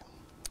parking deck.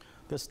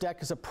 This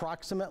deck is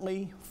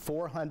approximately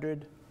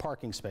 400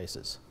 parking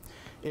spaces.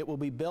 It will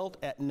be built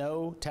at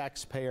no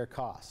taxpayer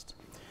cost.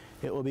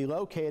 It will be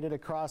located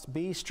across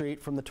B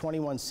Street from the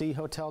 21C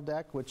Hotel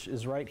deck, which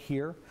is right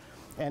here.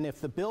 And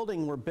if the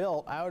building were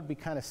built, I would be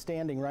kind of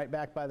standing right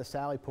back by the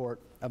sally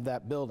port of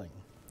that building.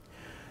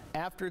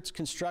 After it's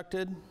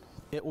constructed,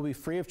 it will be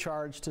free of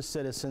charge to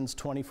citizens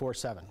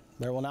 24/7.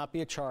 There will not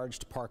be a charge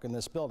to park in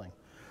this building.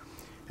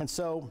 And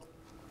so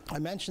I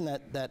mentioned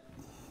that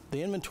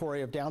the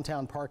inventory of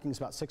downtown parking is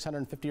about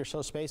 650 or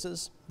so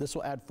spaces. This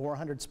will add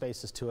 400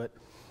 spaces to it.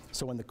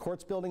 So when the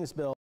courts building is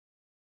built,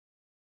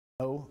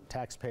 no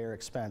taxpayer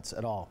expense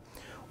at all.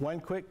 One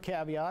quick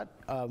caveat,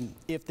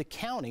 if the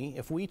county,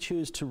 if we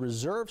choose to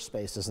reserve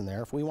spaces in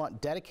there, if we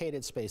want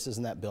dedicated spaces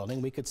in that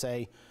building, we could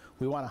say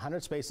we want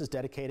 100 spaces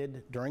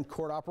dedicated during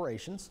court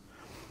operations,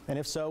 and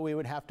if so, we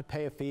would have to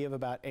pay a fee of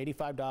about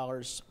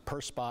 $85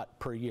 per spot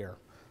per year.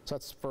 So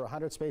that's for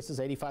 100 spaces,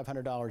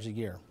 $8,500 a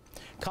year.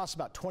 It costs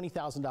about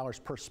 $20,000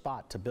 per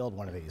spot to build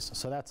one of these,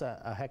 so that's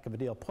a heck of a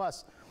deal.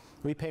 Plus,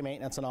 we pay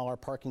maintenance on all our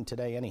parking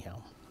today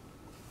anyhow.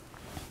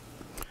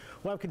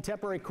 We'll have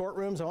contemporary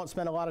courtrooms. I won't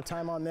spend a lot of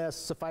time on this.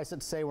 Suffice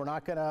it to say, we're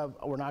not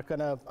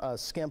gonna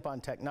skimp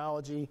on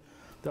technology.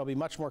 They'll be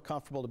much more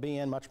comfortable to be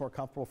in, much more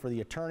comfortable for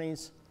the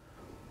attorneys.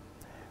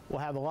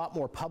 We'll have a lot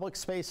more public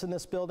space in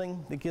this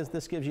building.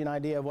 This gives you an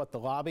idea of what the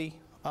lobby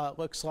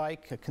looks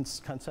like, a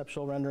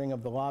conceptual rendering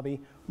of the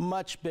lobby.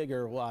 Much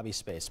bigger lobby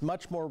space,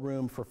 much more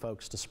room for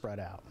folks to spread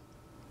out.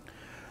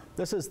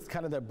 This is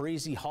kind of the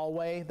breezy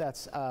hallway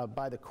that's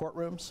by the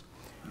courtrooms.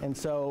 And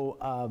so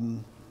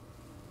on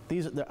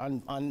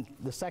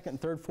the second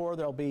and third floor,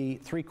 there'll be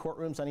 3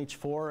 courtrooms on each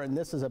floor, and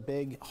this is a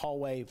big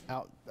hallway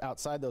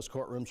outside those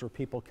courtrooms where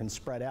people can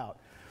spread out.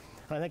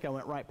 And I think I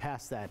went right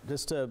past that.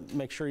 Just to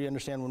make sure you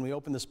understand, when we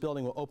open this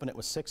building, we'll open it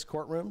with 6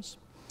 courtrooms.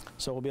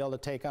 So we'll be able to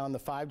take on the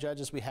 5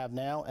 judges we have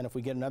now, and if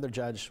we get another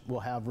judge, we'll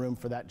have room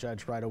for that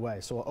judge right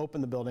away. So we'll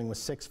open the building with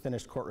 6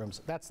 finished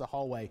courtrooms. That's the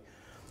hallway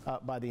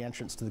by the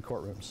entrance to the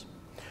courtrooms.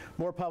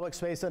 More public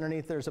space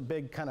underneath. There's a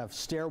big kind of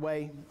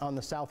stairway on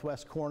the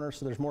southwest corner,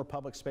 so there's more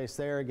public space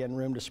there. Again,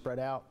 room to spread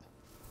out.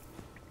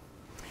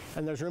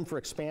 And there's room for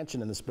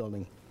expansion in this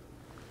building.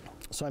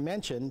 So I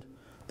mentioned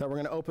that we're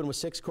going to open with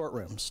 6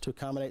 courtrooms to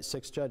accommodate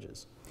 6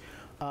 judges.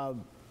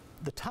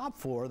 The top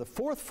floor, the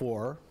 4th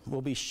floor,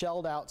 will be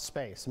shelled out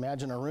space.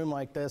 Imagine a room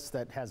like this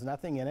that has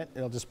nothing in it.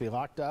 It'll just be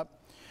locked up.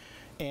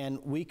 And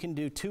we can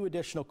do 2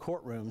 additional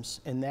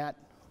courtrooms in that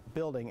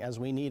building as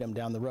we need them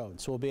down the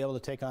road. So we'll be able to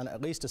take on at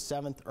least a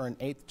 7th or an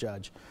 8th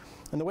judge.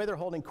 And the way they're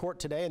holding court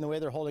today and the way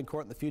they're holding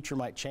court in the future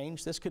might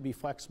change. This could be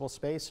flexible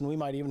space, and we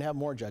might even have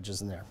more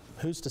judges in there.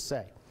 Who's to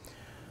say?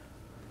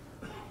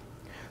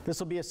 This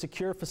will be a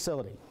secure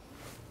facility.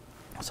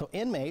 So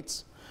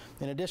inmates,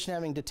 in addition to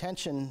having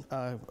detention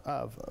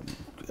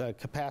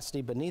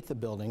capacity beneath the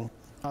building,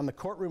 on the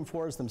courtroom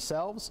floors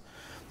themselves,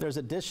 there's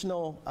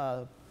additional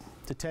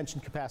detention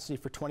capacity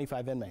for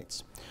 25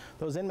 inmates.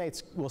 Those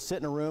inmates will sit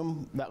in a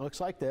room that looks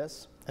like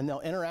this, and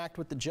they'll interact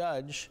with the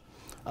judge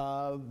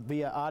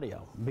via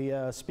audio,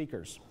 via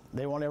speakers.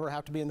 They won't ever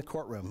have to be in the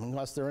courtroom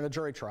unless they're in a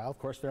jury trial. Of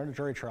course, if they're in a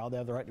jury trial, they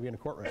have the right to be in a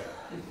courtroom.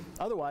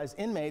 Otherwise,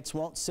 inmates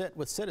won't sit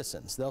with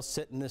citizens. They'll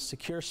sit in this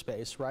secure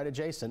space right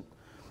adjacent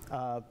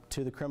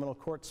to the criminal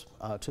courts,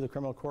 to the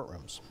criminal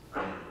courtrooms.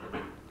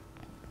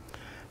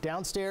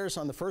 Downstairs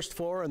on the 1st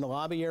floor in the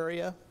lobby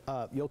area,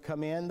 you'll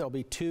come in. There'll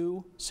be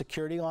 2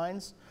 security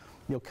lines.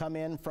 You'll come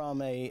in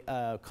from a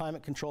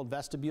climate-controlled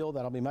vestibule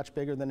that'll be much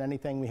bigger than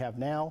anything we have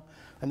now,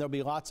 and there'll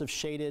be lots of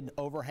shaded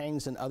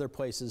overhangs and other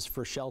places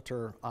for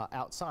shelter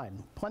outside.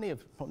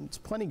 It's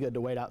plenty good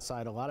to wait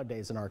outside a lot of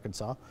days in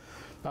Arkansas,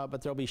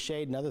 but there'll be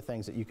shade and other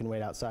things that you can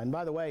wait outside. And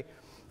by the way,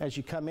 As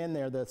you come in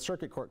there, the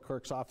circuit court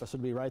clerk's office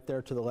would be right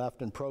there to the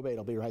left, and probate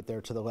will be right there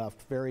to the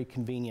left. Very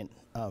convenient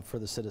for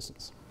the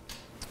citizens.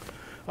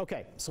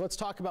 Okay, so let's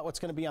talk about what's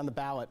going to be on the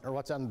ballot, or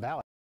what's on the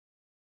ballot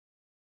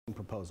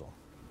proposal.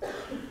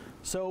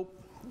 So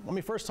let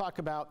me first talk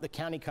about the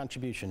county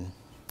contribution.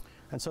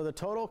 And so the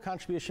total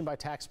contribution by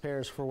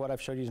taxpayers for what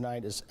I've showed you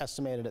tonight is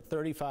estimated at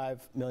 $35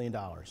 million.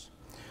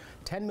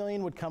 $10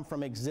 million would come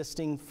from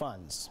existing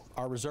funds,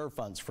 our reserve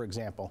funds, for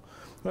example.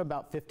 We have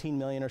about $15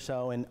 million or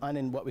so in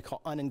what we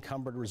call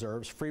unencumbered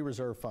reserves, free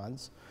reserve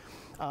funds.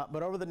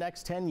 But over the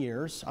next 10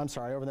 years,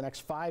 over the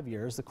next 5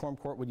 years, the Quorum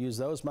Court would use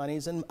those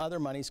monies and other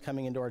monies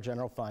coming into our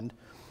general fund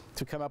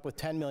to come up with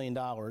 $10 million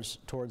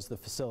towards the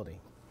facility.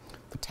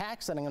 The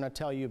tax that I'm going to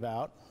tell you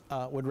about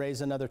would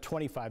raise another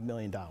 $25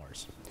 million.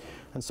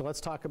 And so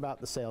let's talk about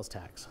the sales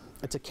tax.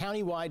 It's a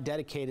county-wide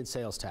dedicated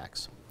sales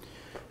tax.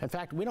 In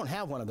fact, we don't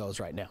have one of those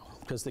right now,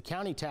 because the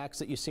county tax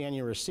that you see on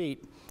your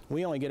receipt,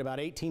 we only get about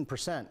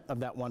 18% of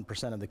that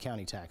 1% of the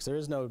county tax. There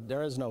is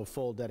no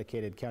full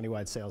dedicated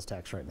countywide sales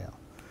tax right now.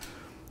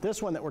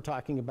 This one that we're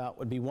talking about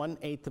would be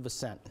 1/8 of a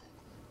cent.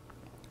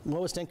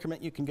 Lowest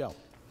increment you can go.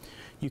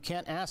 You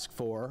can't ask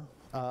for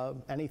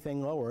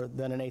anything lower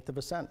than 1/8 of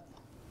a cent.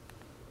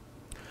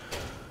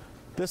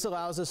 This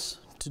allows us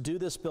to do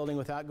this building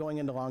without going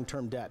into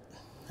long-term debt.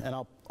 And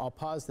I'll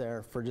pause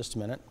there for just a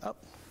minute. Oh.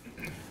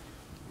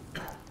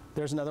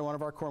 There's another one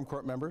of our Quorum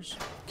Court members,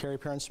 Carrie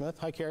Perrin-Smith.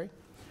 Hi, Carrie.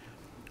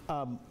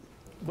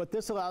 What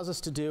this allows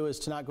us to do is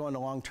to not go into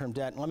long-term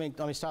debt. And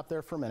let me stop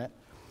there for a minute,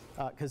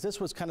 because this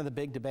was kind of the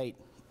big debate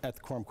at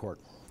the Quorum Court.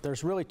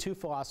 There's really two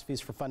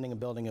philosophies for funding a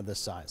building of this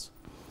size.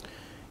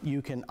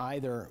 You can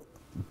either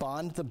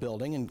bond the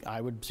building, and I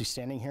would be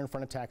standing here in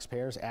front of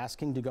taxpayers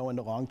asking to go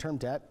into long-term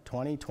debt,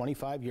 20,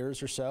 25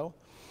 years or so,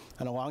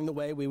 and along the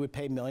way we would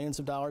pay millions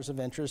of dollars of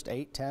interest,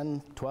 8,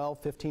 10,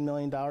 12, $15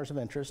 million of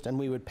interest, and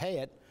we would pay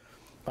it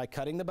by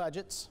cutting the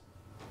budgets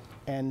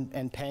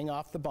and paying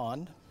off the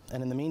bond.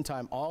 And in the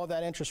meantime, all of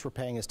that interest we're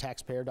paying is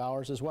taxpayer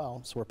dollars as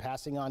well, so we're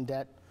passing on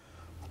debt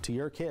to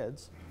your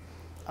kids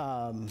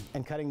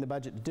and cutting the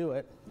budget to do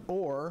it.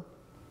 Or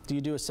do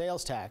you do a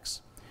sales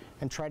tax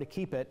and try to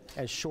keep it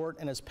as short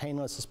and as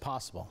painless as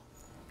possible?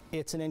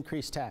 It's an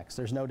increased tax,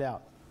 there's no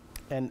doubt.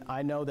 And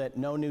I know that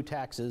no new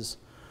taxes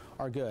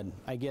are good.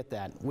 I get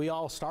that. We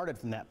all started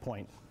from that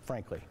point,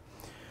 frankly.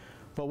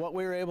 But what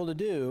we were able to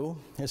do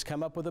is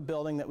come up with a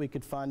building that we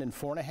could fund in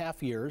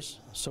 4.5 years,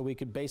 so we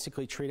could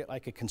basically treat it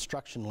like a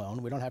construction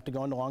loan. We don't have to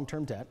go into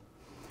long-term debt.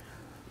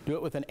 Do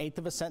it with 1/8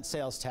 of a cent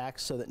sales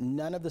tax so that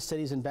none of the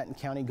cities in Benton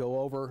County go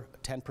over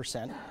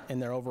 10% in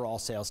their overall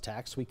sales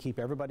tax. We keep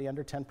everybody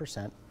under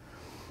 10%.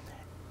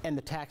 And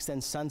the tax then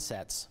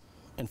sunsets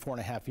in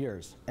 4.5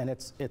 years, and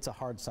it's a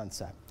hard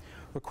sunset.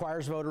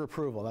 Requires voter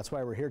approval. That's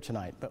why we're here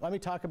tonight. But let me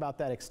talk about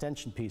that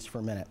extension piece for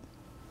a minute,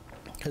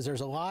 because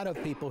there's a lot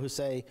of people who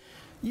say,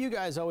 you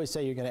guys always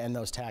say you're going to end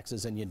those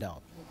taxes and you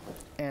don't.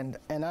 And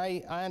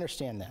I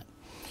understand that.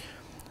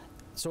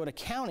 So in a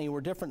county,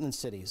 we're different than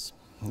cities.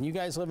 You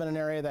guys live in an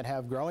area that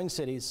have growing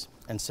cities,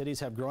 and cities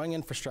have growing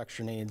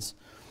infrastructure needs.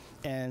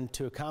 And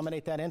to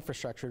accommodate that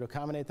infrastructure, to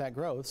accommodate that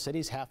growth,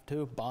 cities have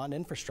to bond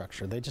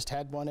infrastructure. They just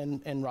had one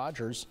in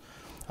Rogers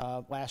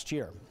last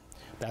year.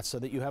 That's so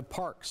that you have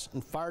parks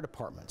and fire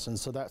departments. And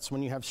so that's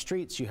when you have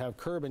streets, you have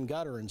curb and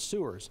gutter and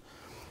sewers.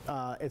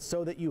 It's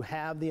so that you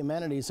have the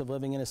amenities of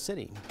living in a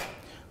city.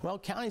 Well,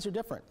 counties are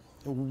different.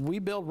 We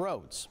build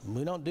roads.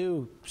 We don't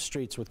do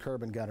streets with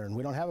curb and gutter, and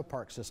we don't have a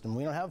park system.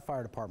 We don't have a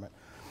fire department.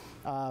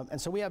 And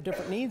so we have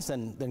different needs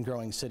than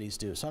growing cities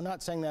do. So I'm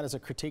not saying that as a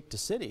critique to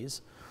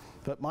cities,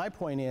 but my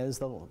point is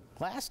the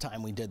last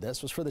time we did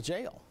this was for the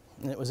jail,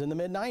 and it was in the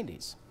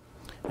mid-90s.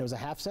 It was a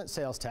 1/2 cent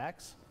sales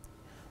tax.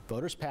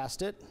 Voters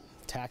passed it.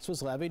 Tax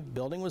was levied.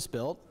 Building was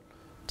built.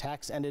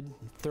 Tax ended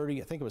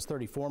I think it was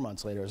 34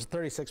 months later. It was a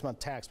 36-month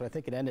tax, but I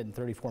think it ended in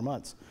 34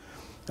 months.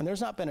 And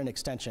there's not been an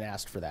extension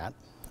asked for that,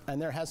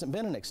 and there hasn't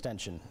been an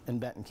extension in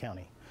Benton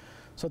County.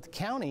 So at the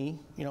county,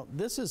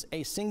 this is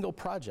a single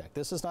project.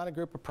 This is not a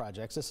group of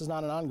projects. This is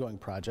not an ongoing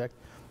project.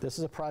 This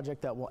is a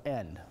project that will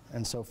end.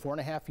 And so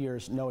 4.5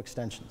 years, no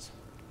extensions.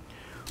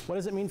 What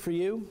does it mean for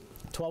you?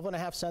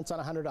 12.5 cents on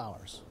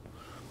 $100.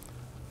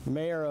 The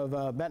mayor of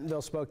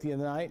Bentonville spoke the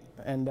other night,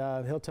 and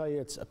he'll tell you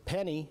it's a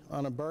penny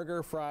on a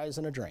burger, fries,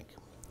 and a drink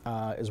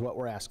is what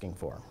we're asking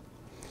for.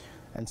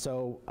 And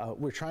so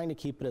we're trying to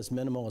keep it as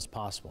minimal as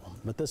possible.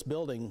 But this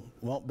building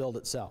won't build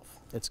itself.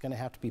 It's going to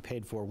have to be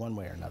paid for one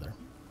way or another.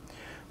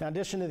 Now, in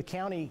addition to the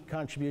county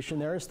contribution,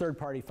 there is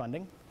third-party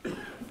funding. I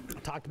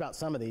talked about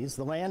some of these.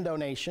 The land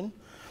donation,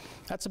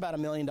 that's about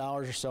 $1 million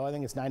or so. I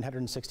think it's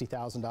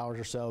 $960,000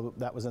 or so.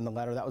 That was in the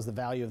letter. That was the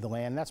value of the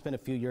land. That's been a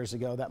few years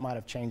ago. That might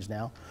have changed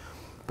now.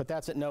 But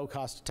that's at no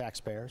cost to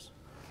taxpayers.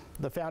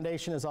 The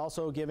foundation is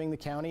also giving the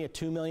county a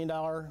 $2 million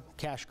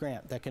cash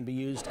grant that can be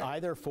used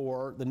either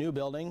for the new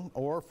building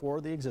or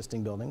for the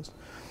existing buildings.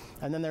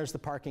 And then there's the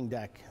parking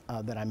deck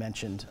that I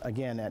mentioned,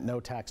 again, at no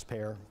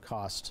taxpayer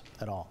cost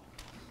at all.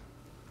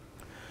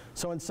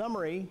 So in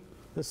summary,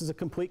 this is a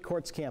complete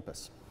courts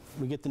campus.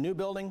 We get the new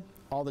building,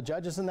 all the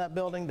judges in that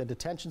building, the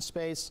detention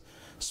space,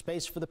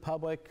 space for the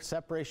public,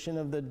 separation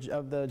of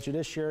the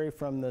judiciary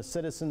from the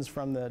citizens,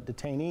 from the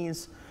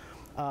detainees,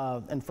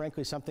 and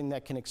frankly, something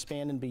that can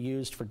expand and be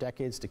used for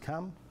decades to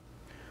come.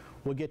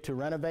 We'll get to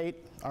renovate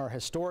our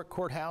historic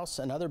courthouse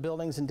and other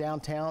buildings in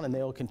downtown, and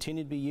they will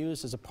continue to be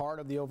used as a part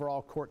of the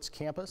overall court's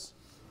campus.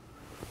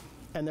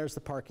 And there's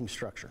the parking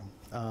structure,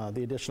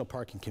 the additional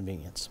parking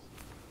convenience.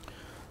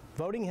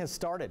 Voting has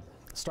started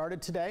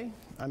today.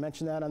 I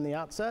mentioned that on the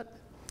outset.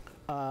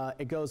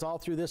 It goes all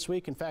through this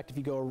week. In fact, if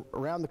you go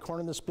around the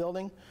corner of this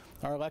building,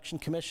 our election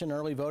commission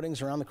early voting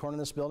is around the corner of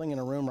this building in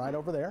a room right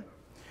over there.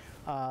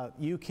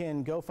 You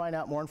can go find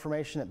out more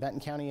information at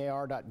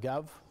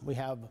bentoncountyaR.gov. We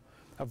have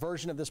a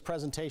version of this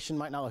presentation,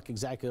 might not look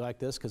exactly like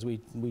this because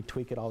we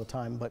tweak it all the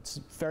time, but it's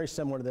very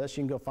similar to this.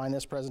 You can go find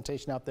this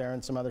presentation out there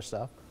and some other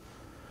stuff.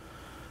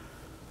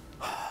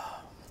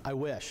 I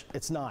wish.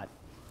 It's not.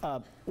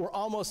 We're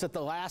almost at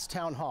the last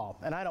town hall,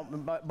 and I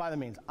don't, by the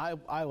means,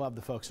 I love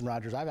the folks in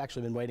Rogers. I've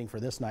actually been waiting for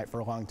this night for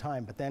a long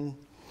time, but then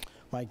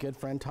my good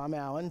friend Tom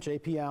Allen,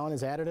 JP Allen,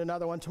 has added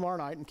another one tomorrow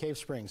night in Cave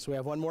Springs, so we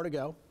have one more to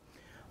go.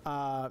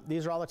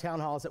 These are all the town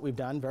halls that we've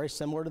done, very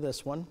similar to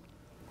this one.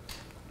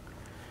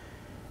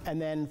 And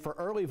then for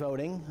early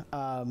voting,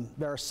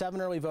 there are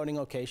 7 early voting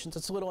locations.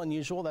 It's a little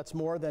unusual. That's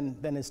more than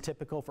is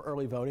typical for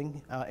early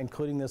voting,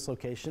 including this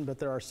location, but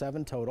there are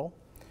 7 total.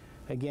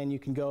 Again, you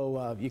can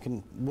go, you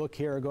can look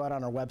here or go out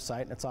on our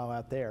website, and it's all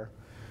out there.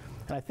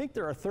 And I think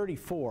there are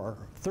 34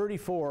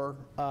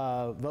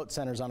 vote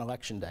centers on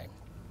Election Day.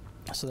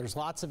 So there's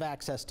lots of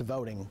access to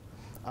voting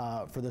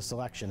for this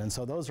election. And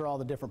so those are all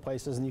the different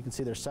places, and you can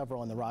see there's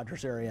several in the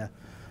Rogers area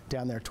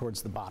down there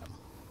towards the bottom.